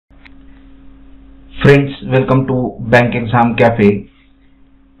Friends, welcome to Bank Exam Cafe,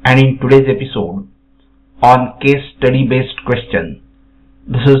 and in today's episode on case study based question,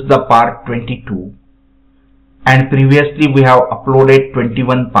 this is the part 22, and previously we have uploaded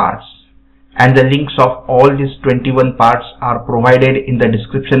 21 parts, and the links of all these 21 parts are provided in the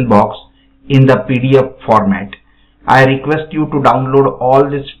description box in the PDF format. I request you to download all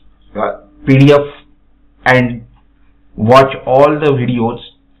this PDF and watch all the videos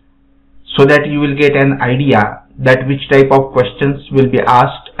so that you will get an idea that which type of questions will be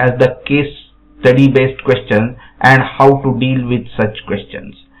asked as the case study based question and how to deal with such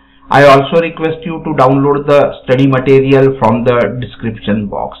questions. I also request you to download the study material from the description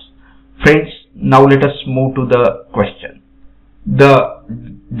box. Friends, now let us move to the question.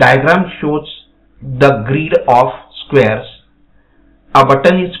 The diagram shows the grid of squares. A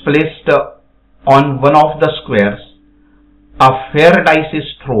button is placed on one of the squares. A fair dice is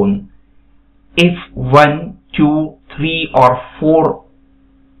thrown. If 1, 2, 3 or 4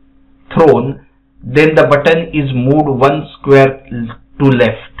 thrown, then the button is moved one square to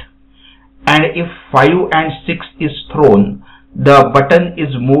left. And if 5 and 6 is thrown, the button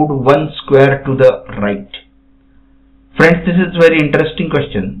is moved one square to the right. Friends, this is very interesting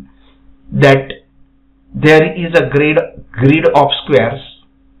question, that there is a grid of squares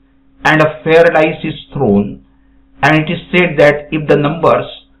and a fair dice is thrown, and it is said that if the numbers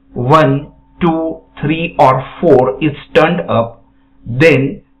 1, 2, 3 or 4 is turned up,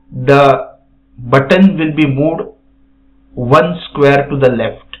 then the button will be moved one square to the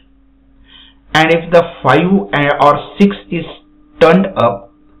left. And if the 5 or 6 is turned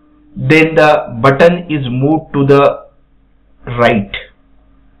up, then the button is moved to the right.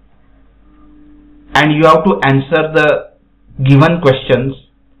 And you have to answer the given questions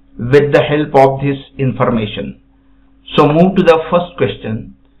with the help of this information. So move to the first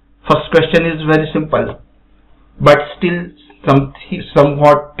question. First question is very simple, but still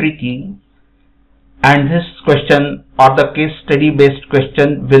somewhat tricky, and this question or the case study based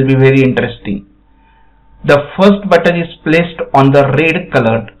question will be very interesting. The first button is placed on the red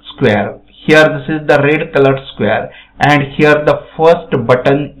colored square. Here this is the red colored square, and here the first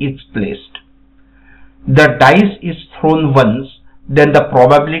button is placed. The dice is thrown once, then the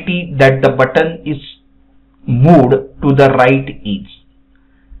probability that the button is moved to the right is.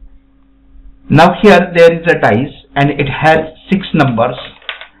 Now here there is a dice and it has 6 numbers,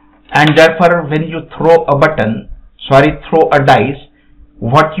 and therefore when you throw a dice,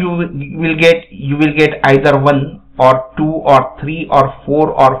 what you will get either 1 or 2 or 3 or 4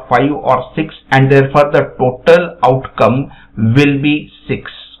 or 5 or 6, and therefore the total outcome will be 6.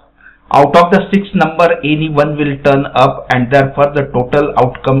 Out of the 6 number, any one will turn up, and therefore the total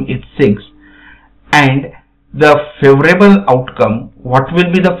outcome is 6. And the favorable outcome, what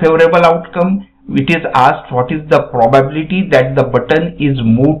will be the favorable outcome? It is asked what is the probability that the button is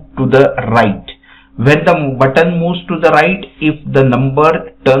moved to the right. When the button moves to the right, if the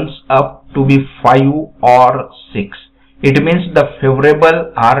number turns up to be 5 or 6, it means the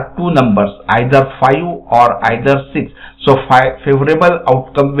favorable are 2 numbers, either 5 or either 6. So favorable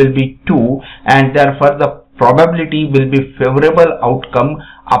outcome will be 2, and therefore the probability will be favorable outcome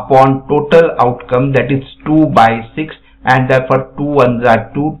upon total outcome, that is 2 by 6, and therefore 2 1s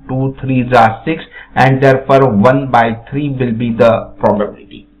are 2, 2 3s are 6, and therefore 1 by 3 will be the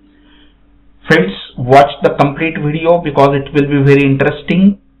probability. Friends, watch the complete video because it will be very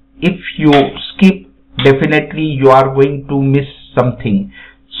interesting. If you skip, definitely you are going to miss something.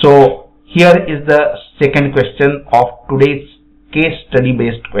 So here is the second question of today's case study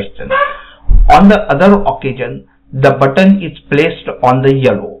based question. On the other occasion, the button is placed on the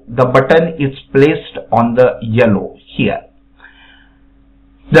yellow. The button is placed on the yellow here.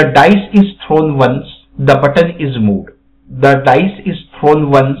 The dice is thrown once, the button is moved. The dice is thrown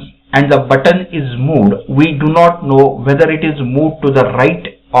once and the button is moved. We do not know whether it is moved to the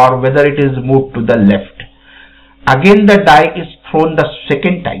right or whether it is moved to the left. Again the die is thrown the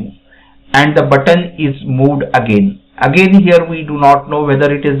second time and the button is moved again. Again here we do not know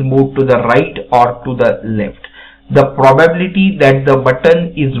whether it is moved to the right or to the left. The probability that the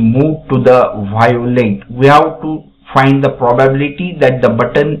button is moved to the violet, we have to find the probability that the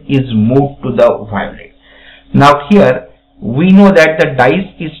button is moved to the violet. Now here we know that the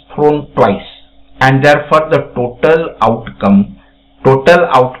dice is thrown twice, and therefore the total outcome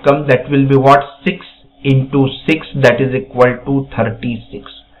that will be what? 6 into 6, that is equal to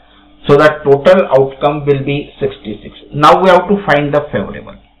 36. So the total outcome will be 66. Now we have to find the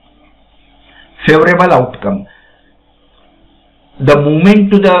favorable outcome. The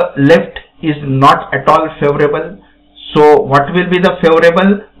movement to the left is not at all favorable. So what will be the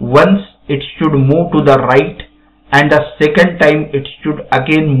favorable? Once it should move to the right, and the second time it should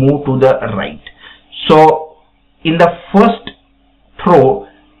again move to the right. So in the first throw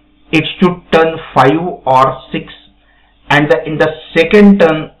it should turn 5 or 6, and in the second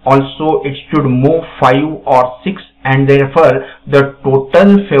turn also it should move 5 or 6, and therefore the total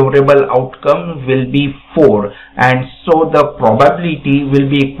favorable outcome will be 4, and so the probability will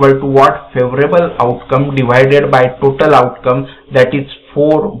be equal to what? Favorable outcome divided by total outcome, that is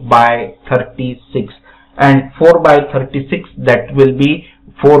 4 by 36, and 4 by 36, that will be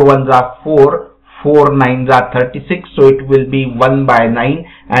 4 ones are 4, 4 nines are 36, so it will be 1 by 9,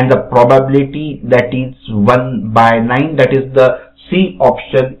 and the probability, that is 1 by 9, that is the C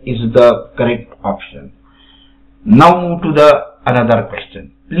option is the correct option. Now move to the another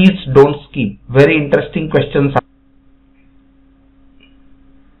question. Please don't skip. Very interesting questions.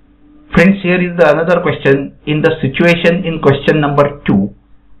 Friends, here is the another question. In the situation in question number 2,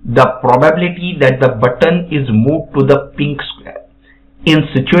 the probability that the button is moved to the pink square. In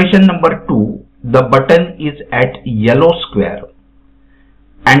situation number 2, the button is at yellow square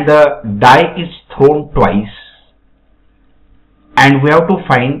and the die is thrown twice, and we have to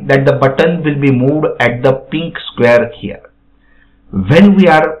find that the button will be moved at the pink square here. When we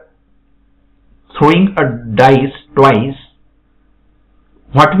are throwing a dice twice,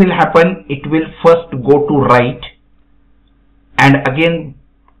 what will happen? It will first go to right and again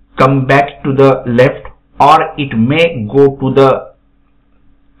come back to the left, or it may go to the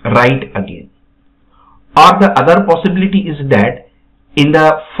right again. Or the other possibility is that in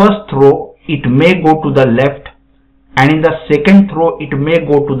the first throw it may go to the left, and in the second throw it may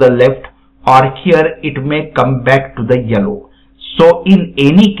go to the left, or here it may come back to the yellow. So in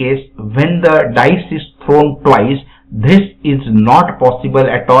any case, when the dice is thrown twice, this is not possible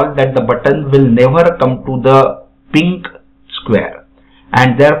at all, that the button will never come to the pink square,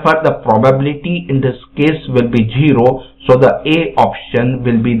 and therefore the probability in this case will be 0. So the A option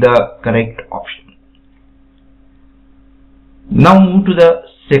will be the correct option. Now move to the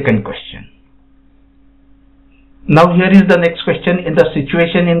second question. Now here is the next question. In the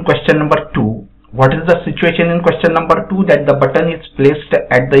situation in question number 2, what is the situation in question number 2? That the button is placed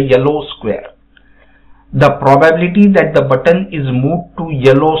at the yellow square. The probability that the button is moved to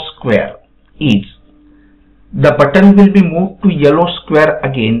yellow square is, the button will be moved to yellow square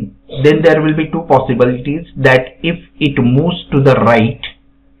again. Then there will be two possibilities, that if it moves to the right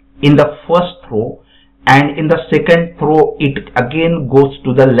in the first throw, and in the second throw it again goes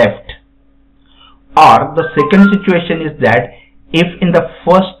to the left. Or the second situation is that if in the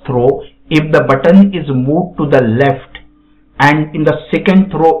first throw, if the button is moved to the left, and in the second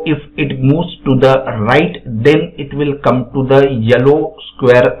throw if it moves to the right, then it will come to the yellow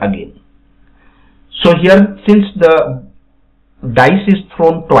square again. So here, since the dice is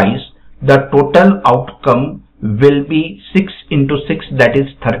thrown twice, the total outcome will be 6 into 6, that is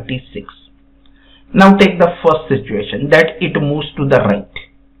 36. Now take the first situation, that it moves to the right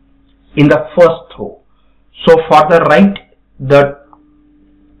in the first throw. So for the right, the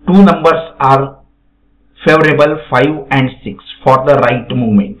two numbers are favorable, 5 and 6 for the right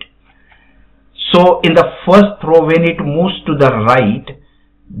movement. So in the first throw, when it moves to the right,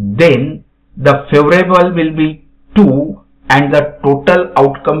 then the favorable will be 2 and the total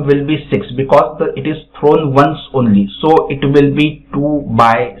outcome will be 6, because it is thrown once only. So it will be 2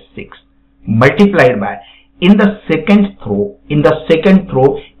 by 6 multiplied by, in the second throw,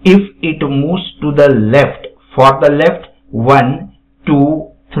 if it moves to the left, for the left, 1,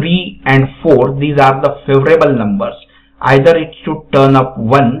 2, 3 and 4, these are the favorable numbers. Either it should turn up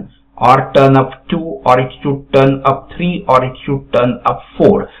 1 or turn up 2, or it should turn up 3, or it should turn up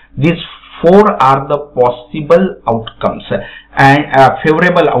 4. These 4 are the possible outcomes and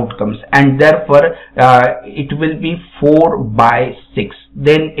favorable outcomes, and therefore it will be 4 by 6.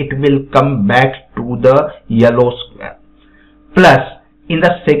 Then it will come back to the yellow square. Plus, in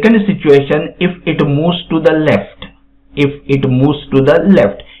the second situation, if it moves to the left, it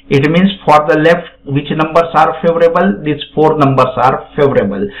means for the left, which numbers are favorable? These 4 numbers are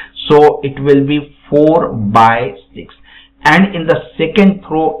favorable. So it will be 4 by 6. And in the second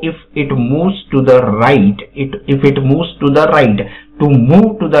throw, if it moves to the right, to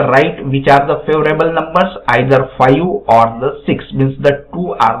move to the right, which are the favorable numbers? Either 5 or the 6, means the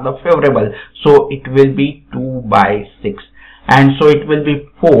 2 are the favorable. So it will be 2 by 6. And so it will be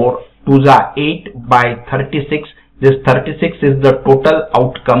 4 2s are 8 by 36. This 36 is the total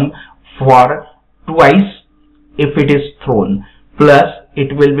outcome for twice if it is thrown. Plus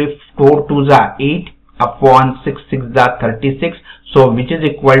it will be 4 2s are 8 upon 6 6s are 36. So which is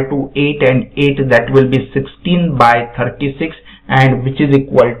equal to 8 and 8, that will be 16 by 36, and which is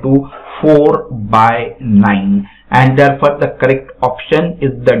equal to 4 by 9, and therefore the correct option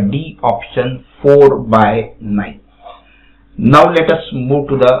is the D option, 4 by 9. Now let us move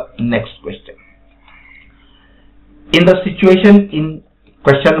to the next question. In the situation in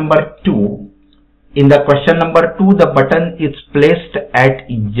question number 2, in the question number 2, the button is placed at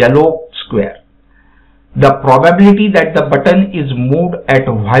yellow square. The probability that the button is moved at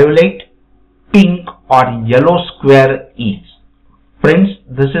violet, pink or yellow square is. Friends,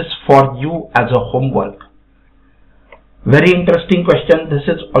 this is for you as a homework. Very interesting question this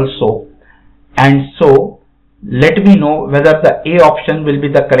is also. And so let me know whether the A option will be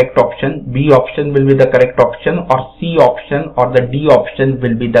the correct option, B option will be the correct option, or C option or the D option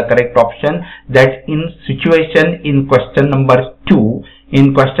will be the correct option. That in situation in question number 2,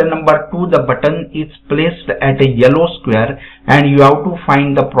 in question number 2, the button is placed at a yellow square and you have to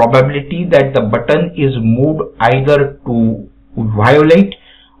find the probability that the button is moved either to violet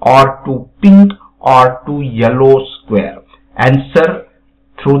or to pink or to yellow square. Answer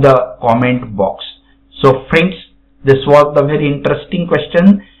through the comment box. So friends, this was the very interesting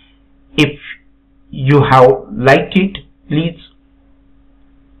question. If you have liked it, please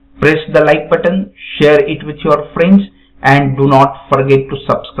press the like button, share it with your friends, and do not forget to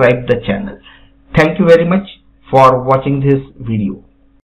subscribe the channel. Thank you very much for watching this video.